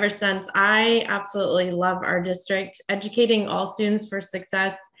been there ever since. I absolutely love our district. Educating all students for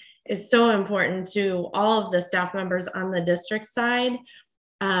success is so important to all of the staff members on the district side.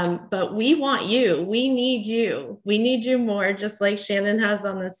 But we want you. We need you. We need you more, just like Shannon has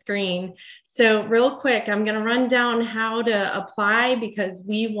on the screen. So real quick, I'm going to run down how to apply because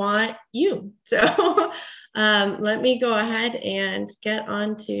we want you. So let me go ahead and get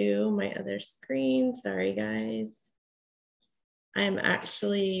onto my other screen. Sorry, guys. I'm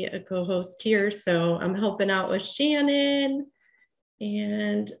actually a co-host here, so I'm helping out with Shannon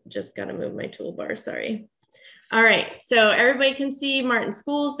and just got to move my toolbar. Sorry. All right, so everybody can see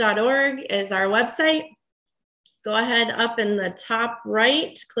martinschools.org is our website. Go ahead up in the top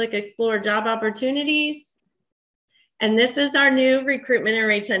right, click Explore Job Opportunities. And this is our new recruitment and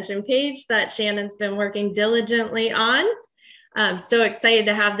retention page that Shannon's been working diligently on. I'm so excited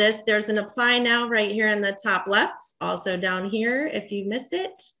to have this. There's an apply now right here in the top left, also down here if you miss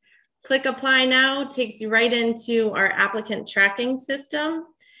it. Click apply now, takes you right into our applicant tracking system.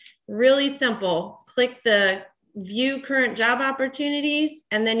 Really simple. Click the view current job opportunities,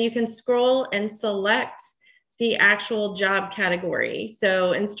 and then you can scroll and select the actual job category.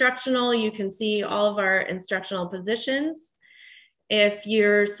 So instructional, you can see all of our instructional positions. If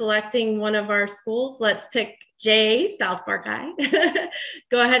you're selecting one of our schools, let's pick J, South Park High.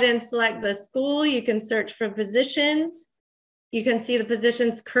 Go ahead and select the school. You can search for positions. You can see the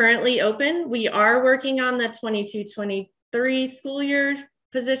positions currently open. We are working on the 22-23 school year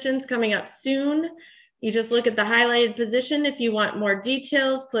positions coming up soon. You just look at the highlighted position. If you want more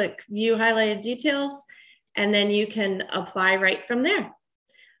details, click view highlighted details, and then you can apply right from there.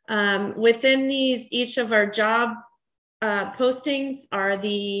 Within these, each of our job postings are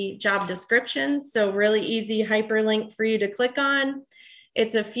the job descriptions. So really easy hyperlink for you to click on.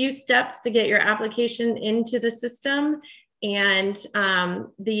 It's a few steps to get your application into the system, and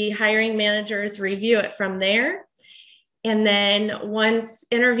the hiring managers review it from there. And then once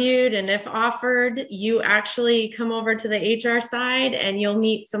interviewed and if offered, you actually come over to the HR side and you'll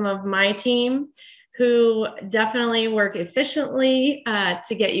meet some of my team who definitely work efficiently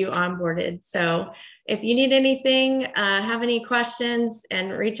to get you onboarded. So if you need anything, have any questions,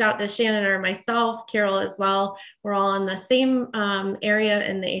 and reach out to Shannon or myself, Carol as well. We're all in the same area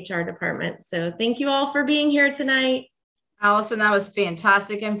in the HR department. So thank you all for being here tonight. Allison, that was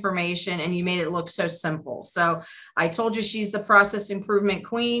fantastic information, and you made it look so simple. So I told you she's the process improvement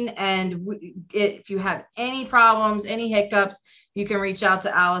queen, and if you have any problems, any hiccups, you can reach out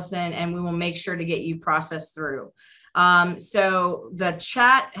to Allison and we will make sure to get you processed through. So the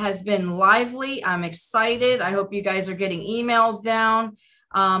chat has been lively. I'm excited. I hope you guys are getting emails down.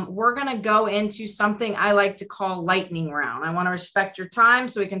 We're going to go into something I like to call lightning round. I want to respect your time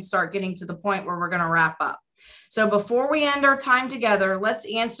so we can start getting to the point where we're going to wrap up. So before we end our time together, let's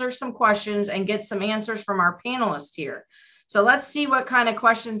answer some questions and get some answers from our panelists here. So let's see what kind of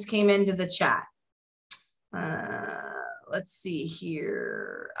questions came into the chat. Let's see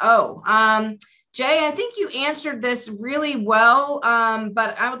here. Jay, I think you answered this really well,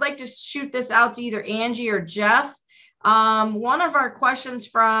 but I would like to shoot this out to either Angie or Jeff. One of our questions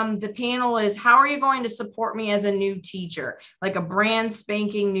from the panel is, how are you going to support me as a new teacher, like a brand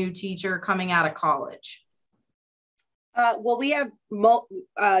spanking new teacher coming out of college? Well, we have,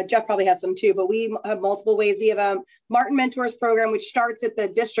 Jeff probably has some too, but we have multiple ways. We have a Martin Mentors program, which starts at the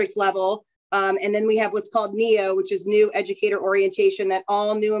district level. And then we have what's called NEO, which is New Educator Orientation, that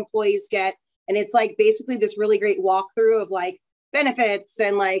all new employees get. And it's like basically this really great walkthrough of like benefits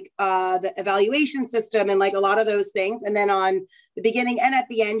and like the evaluation system and like a lot of those things. And then on the beginning and at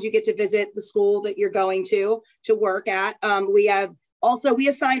the end, you get to visit the school that you're going to work at. We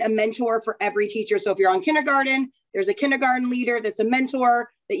assign a mentor for every teacher. So if you're on kindergarten, there's a kindergarten leader that's a mentor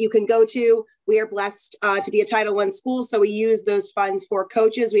that you can go to. We are blessed to be a Title I school, so we use those funds for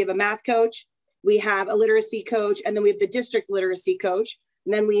coaches. We have a math coach, we have a literacy coach, and then we have the district literacy coach.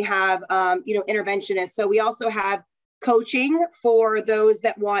 And then we have, interventionists. So we also have coaching for those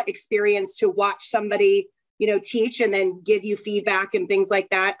that want experience to watch somebody, teach and then give you feedback and things like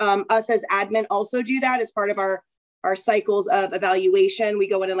that. Us as admin also do that as part of our our cycles of evaluation. We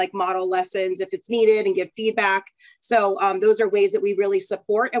go in and like model lessons if it's needed and give feedback. So those are ways that we really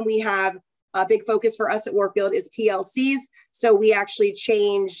support. And we have a big focus for us at Warfield is PLCs. So we actually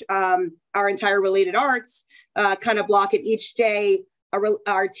change our entire related arts kind of block it each day.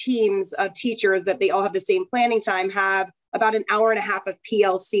 Our teams of teachers that they all have the same planning time have about an hour and a half of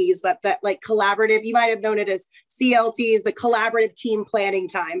PLCs that like collaborative, you might have known it as CLTs, the collaborative team planning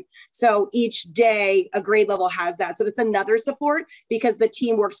time. So each day a grade level has that. So that's another support because the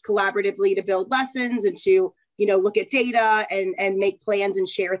team works collaboratively to build lessons and to, you know, look at data and make plans and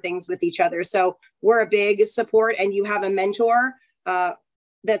share things with each other. So we're a big support, and you have a mentor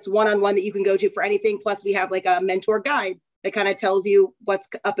that's one-on-one that you can go to for anything. Plus we have like a mentor guide that kind of tells you what's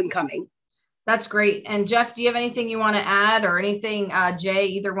up and coming. That's great. And Jeff, do you have anything you want to add or anything, Jay,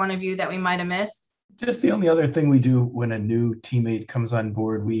 either one of you that we might have missed? Just the only other thing we do when a new teammate comes on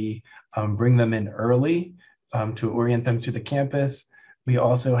board, we bring them in early to orient them to the campus. We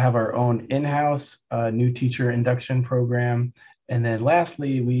also have our own in-house new teacher induction program. And then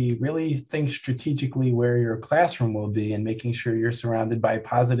lastly, we really think strategically where your classroom will be and making sure you're surrounded by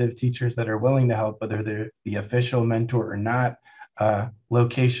positive teachers that are willing to help, whether they're the official mentor or not.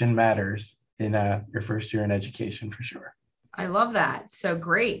 Location matters in your first year in education for sure. I love that. So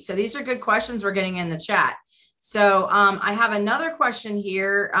great. So these are good questions we're getting in the chat. So I have another question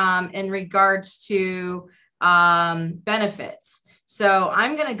here in regards to benefits. So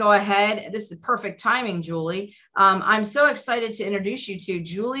I'm going to go ahead. This is perfect timing, Julie. I'm so excited to introduce you to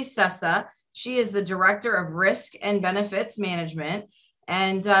Julie Sessa. She is the Director of Risk and Benefits Management.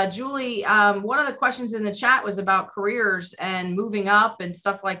 And Julie, one of the questions in the chat was about careers and moving up and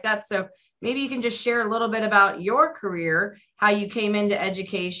stuff like that. So maybe you can just share a little bit about your career, how you came into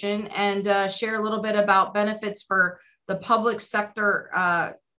education, and share a little bit about benefits for the public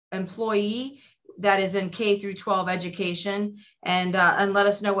sector employee that is in K through 12 education, and let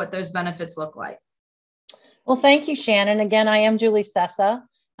us know what those benefits look like. Well, thank you, Shannon. Again, I am Julie Sessa.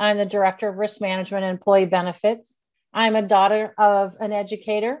 I'm the Director of Risk Management and Employee Benefits. I'm a daughter of an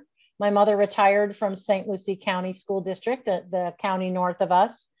educator. My mother retired from St. Lucie County School District, the county north of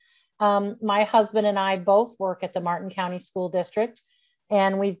us. My husband and I both work at the Martin County School District,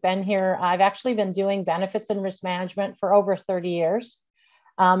 and we've been here. I've actually been doing benefits and risk management for over 30 years.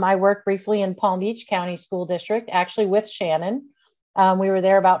 I worked briefly in Palm Beach County School District, actually with Shannon. We were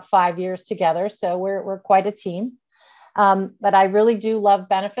there about 5 years together, so we're quite a team. But I really do love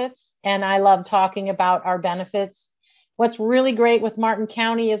benefits, and I love talking about our benefits. What's really great with Martin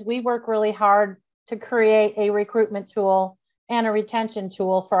County is we work really hard to create a recruitment tool and a retention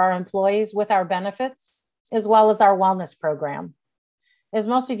tool for our employees with our benefits, as well as our wellness program. As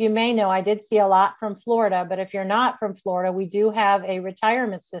most of you may know, I did see a lot from Florida, but if you're not from Florida, we do have a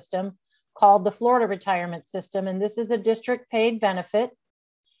retirement system called the Florida Retirement System, and this is a district paid benefit,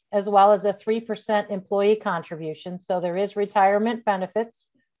 as well as a 3% employee contribution. So there is retirement benefits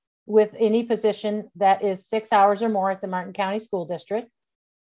with any position that is 6 hours or more at the Martin County School District.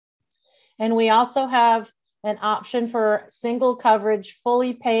 And we also have an option for single coverage,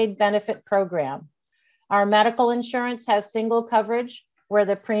 fully paid benefit program. Our medical insurance has single coverage where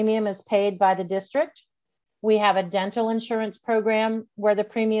the premium is paid by the district. We have a dental insurance program where the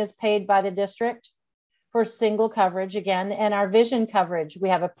premium is paid by the district for single coverage again. And our vision coverage, we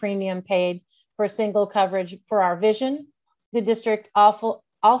have a premium paid for single coverage for our vision. The district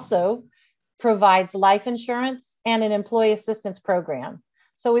also provides life insurance and an employee assistance program.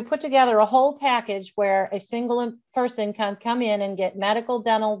 So we put together a whole package where a single person can come in and get medical,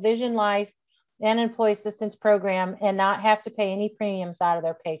 dental, vision, life, and employee assistance program and not have to pay any premiums out of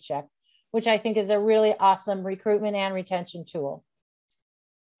their paycheck, which I think is a really awesome recruitment and retention tool.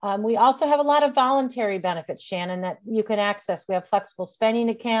 We also have a lot of voluntary benefits, Shannon, that you can access. We have flexible spending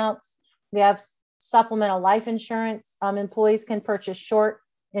accounts. We have supplemental life insurance. Employees can purchase short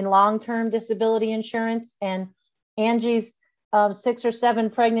and long-term disability insurance. And Angie's 6 or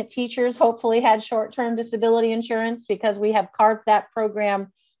 7 pregnant teachers hopefully had short-term disability insurance because we have carved that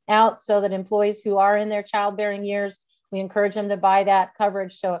program out so that employees who are in their childbearing years, we encourage them to buy that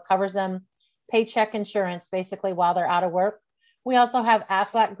coverage so it covers them paycheck insurance basically while they're out of work. We also have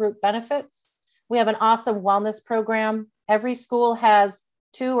AFLAC group benefits. We have an awesome wellness program. Every school has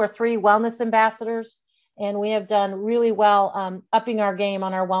 2 or 3 wellness ambassadors, and we have done really well upping our game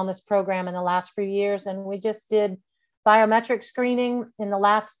on our wellness program in the last few years. And we just did biometric screening in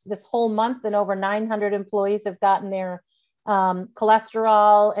this whole month, and over 900 employees have gotten their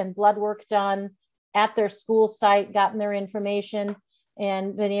cholesterol and blood work done at their school site, gotten their information,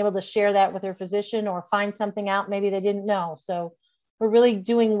 and been able to share that with their physician or find something out maybe they didn't know. So we're really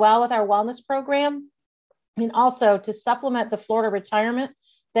doing well with our wellness program. And also to supplement the Florida retirement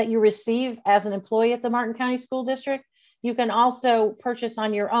that you receive as an employee at the Martin County School District, you can also purchase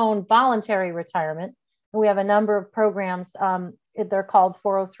on your own voluntary retirement. And we have a number of programs. They're called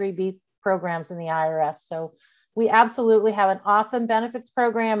 403B programs in the IRS. So we absolutely have an awesome benefits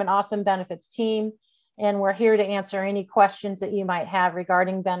program, an awesome benefits team. And we're here to answer any questions that you might have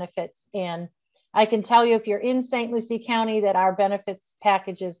regarding benefits. And I can tell you, if you're in St. Lucie County, that our benefits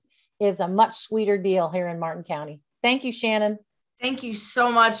packages is a much sweeter deal here in Martin County. Thank you, Shannon. Thank you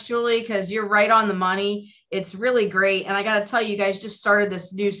so much, Julie, because you're right on the money. It's really great. And I got to tell you, guys just started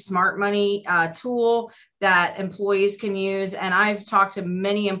this new smart money tool that employees can use. And I've talked to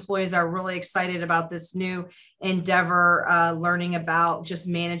many employees that are really excited about this new endeavor, learning about just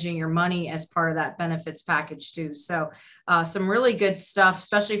managing your money as part of that benefits package too. So some really good stuff,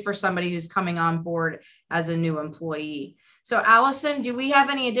 especially for somebody who's coming on board as a new employee. So Allison, do we have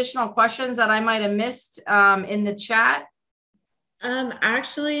any additional questions that I might have missed in the chat?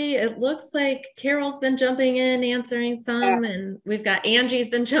 Actually, it looks like Carol's been jumping in, answering some, and we've got Angie's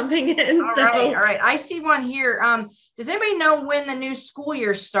been jumping in. All right. I see one here. Does anybody know when the new school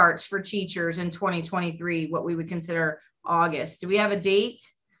year starts for teachers in 2023, what we would consider August? Do we have a date?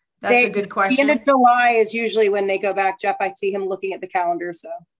 That's a good question. The end of July is usually when they go back. Jeff, I see him looking at the calendar.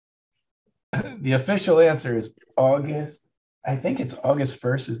 So the official answer is August. I think it's August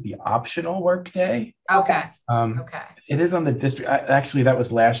 1st is the optional work day. Okay. Okay. It is on the district. Actually, that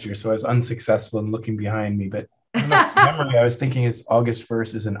was last year, so I was unsuccessful in looking behind me. But memory, I was thinking it's August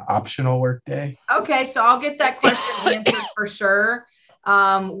 1st is an optional work day. Okay, so I'll get that question answered for sure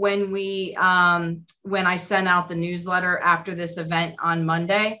when I send out the newsletter after this event on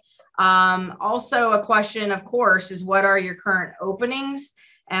Monday. Also, a question, of course, is what are your current openings?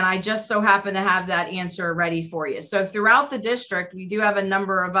 And I just so happen to have that answer ready for you. So throughout the district, we do have a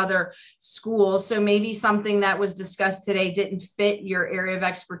number of other schools. So maybe something that was discussed today didn't fit your area of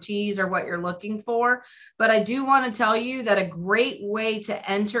expertise or what you're looking for. But I do want to tell you that a great way to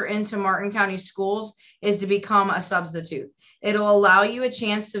enter into Martin County schools is to become a substitute. It'll allow you a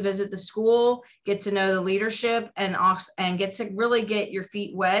chance to visit the school, get to know the leadership, and get to really get your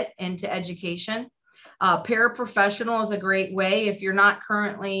feet wet into education. Paraprofessional is a great way if you're not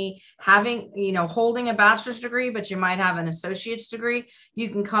currently holding a bachelor's degree, but you might have an associate's degree.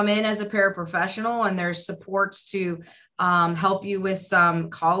 You can come in as a paraprofessional, and there's supports to help you with some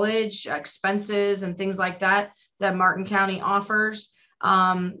college expenses and things like that Martin County offers.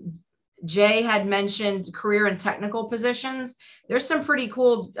 Jay had mentioned career and technical positions. There's some pretty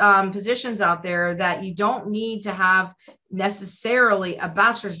cool positions out there that you don't need to have necessarily a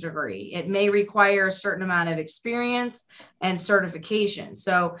bachelor's degree. It may require a certain amount of experience and certification.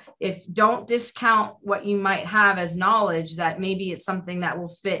 So don't discount what you might have as knowledge, that maybe it's something that will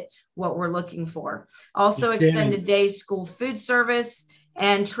fit what we're looking for. Also, extended day school food service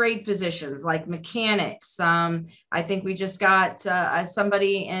and trade positions like mechanics. I think we just got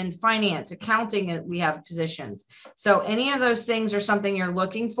somebody in finance, accounting, we have positions. So any of those things are something you're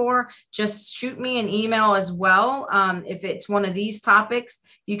looking for, just shoot me an email as well. If it's one of these topics,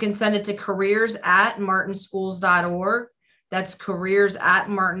 you can send it to careers@martinschools.org. That's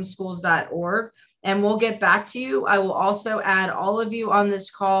careers@martinschools.org. And we'll get back to you. I will also add all of you on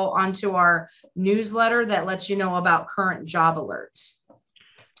this call onto our newsletter that lets you know about current job alerts.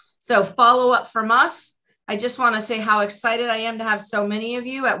 So follow up from us. I just want to say how excited I am to have so many of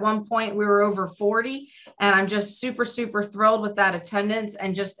you. At one point, we were over 40, and I'm just super, super thrilled with that attendance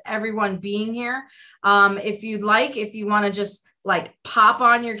and just everyone being here. If you want to just pop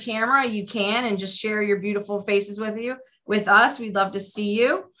on your camera, you can, and just share your beautiful faces with us. We'd love to see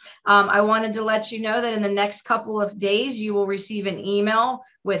you. I wanted to let you know that in the next couple of days, you will receive an email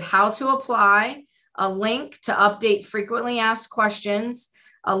with how to apply, a link to update frequently asked questions,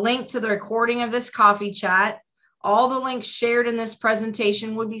 a link to the recording of this coffee chat. All the links shared in this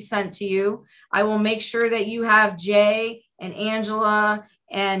presentation will be sent to you. I will make sure that you have Jay and Angela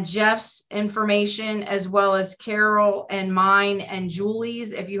and Jeff's information, as well as Carol and mine and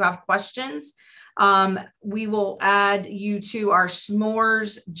Julie's if you have questions. We will add you to our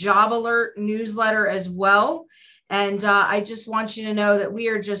S'mores Job Alert newsletter as well. And I just want you to know that we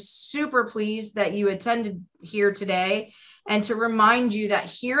are just super pleased that you attended here today, and to remind you that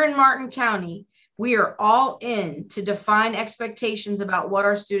here in Martin County, we are all in to define expectations about what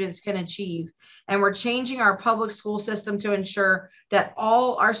our students can achieve. And we're changing our public school system to ensure that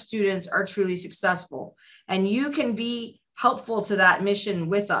all our students are truly successful. And you can be helpful to that mission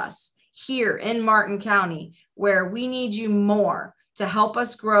with us here in Martin County, where we need you more to help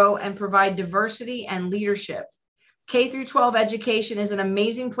us grow and provide diversity and leadership. K through 12 education is an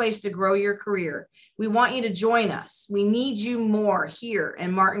amazing place to grow your career. We want you to join us. We need you more here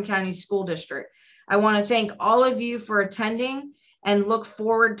in Martin County School District. I want to thank all of you for attending and look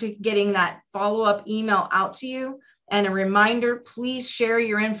forward to getting that follow-up email out to you. And a reminder, please share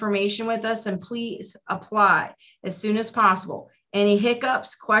your information with us and please apply as soon as possible. Any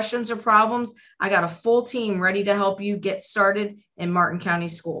hiccups, questions, or problems, I got a full team ready to help you get started in Martin County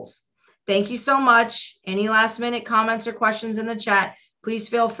Schools. Thank you so much. Any last minute comments or questions in the chat, please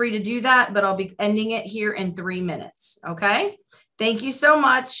feel free to do that, but I'll be ending it here in 3 minutes, okay? Thank you so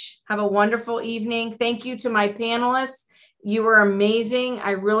much. Have a wonderful evening. Thank you to my panelists. You were amazing.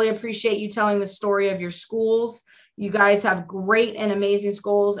 I really appreciate you telling the story of your schools. You guys have great and amazing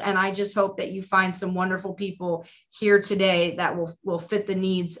schools, and I just hope that you find some wonderful people here today that will fit the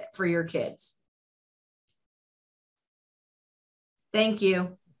needs for your kids. Thank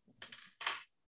you.